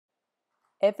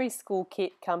Every school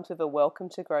kit comes with a welcome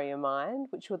to Grow Your Mind,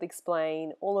 which will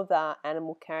explain all of the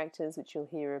animal characters which you'll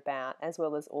hear about, as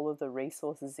well as all of the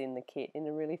resources in the kit in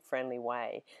a really friendly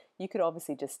way. You could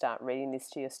obviously just start reading this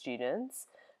to your students,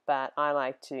 but I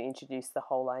like to introduce the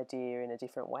whole idea in a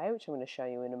different way, which I'm going to show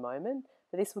you in a moment.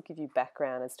 But this will give you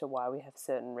background as to why we have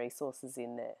certain resources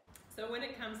in there. So when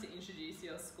it comes to introduce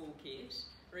your school kit,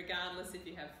 regardless if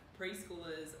you have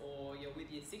preschoolers or you're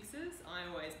with year sixes, I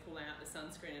always pull out the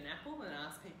sunscreen and apple and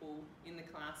ask people in the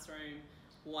classroom,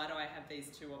 why do I have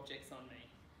these two objects on me?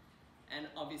 And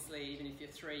obviously, even if you're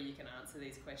 3, you can answer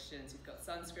these questions. You've got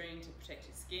sunscreen to protect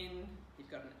your skin, you've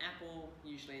got an apple,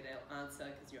 usually they'll answer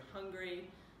because you're hungry,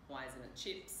 why isn't it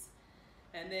chips?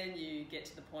 And then you get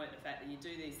to the point, the fact that you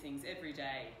do these things every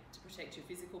day to protect your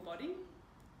physical body.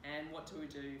 And what do we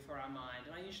do for our mind?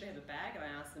 And I usually have a bag and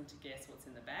I ask them to guess what's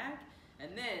in the bag,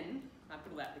 and then I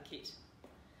pull out the kit.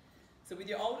 So with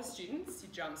your older students, you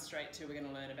jump straight to we're going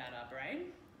to learn about our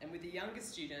brain, and with the younger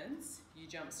students, you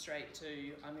jump straight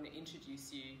to I'm going to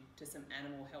introduce you to some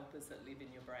animal helpers that live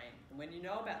in your brain. And when you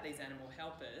know about these animal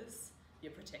helpers,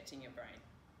 you're protecting your brain.